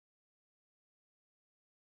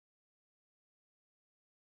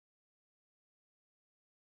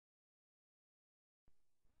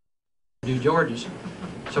do George's.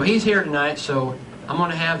 So he's here tonight, so I'm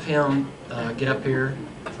going to have him get up here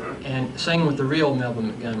and sing with the real Melba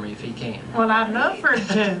Montgomery if he can. Well, I'd love for him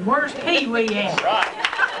to. Where's Pee Wee at? Right.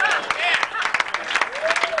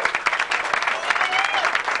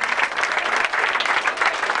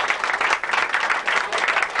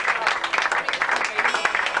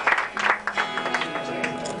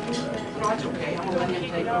 It's okay. I'm going to let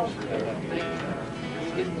him take over.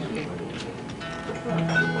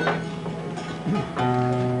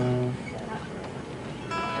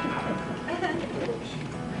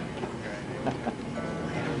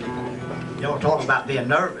 Y'all talk about being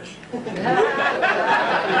nervous.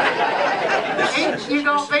 You're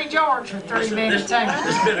going to be George for 3 minutes, ain't you?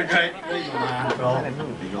 It's been a great dream of mine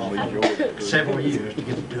for several years to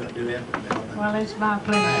get to do it. Well, it's my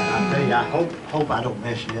pleasure. I tell you, I hope I don't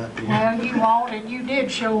mess you up. Well, you won't, and you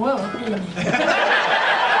did show up, didn't you?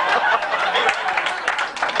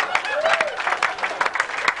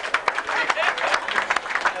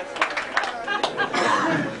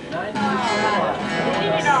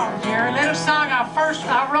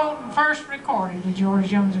 I wrote and first recorded with George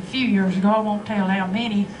Jones a few years ago. I won't tell how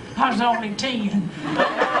many. I was only 10.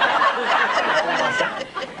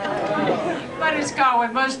 But it's called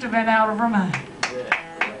 "We Must Have Been Out of Our Mind."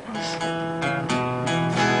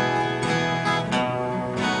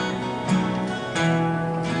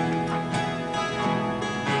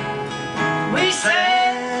 We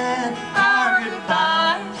said our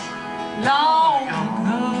goodbyes long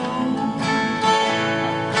ago,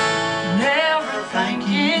 never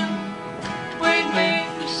thinking we'd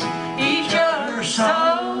miss each other so.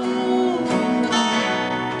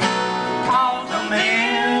 All the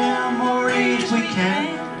memories we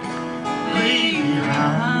can't leave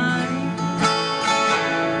behind.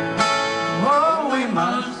 Oh, we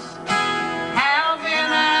must have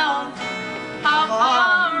been out of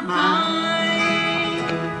our mind.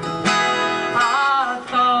 I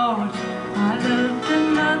thought I loved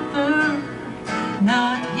another,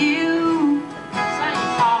 not you.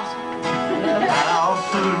 How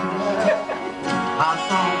foolish, I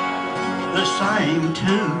thought the same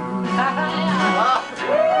too.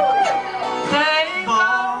 They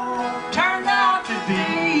both turned out to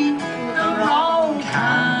be the wrong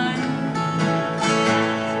kind.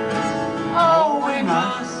 Oh, we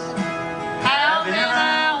must have been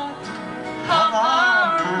out of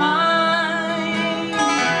our mind.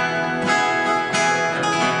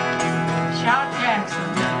 Shout Jackson.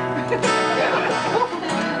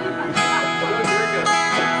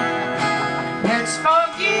 Let's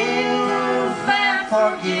forgive and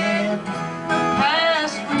forget the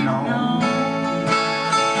past we've known,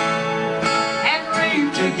 and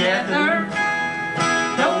reap together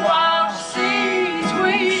the wild seeds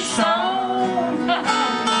we've sown.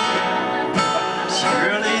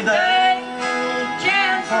 Surely they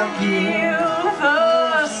can forgive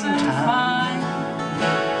us and find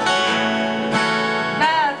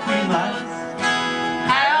that we must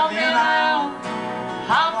have been out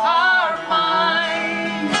of our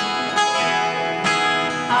mind.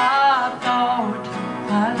 I thought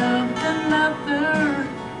I loved another,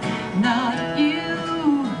 not you.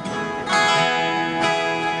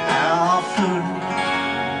 How foolish,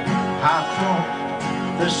 I thought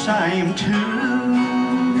the same too.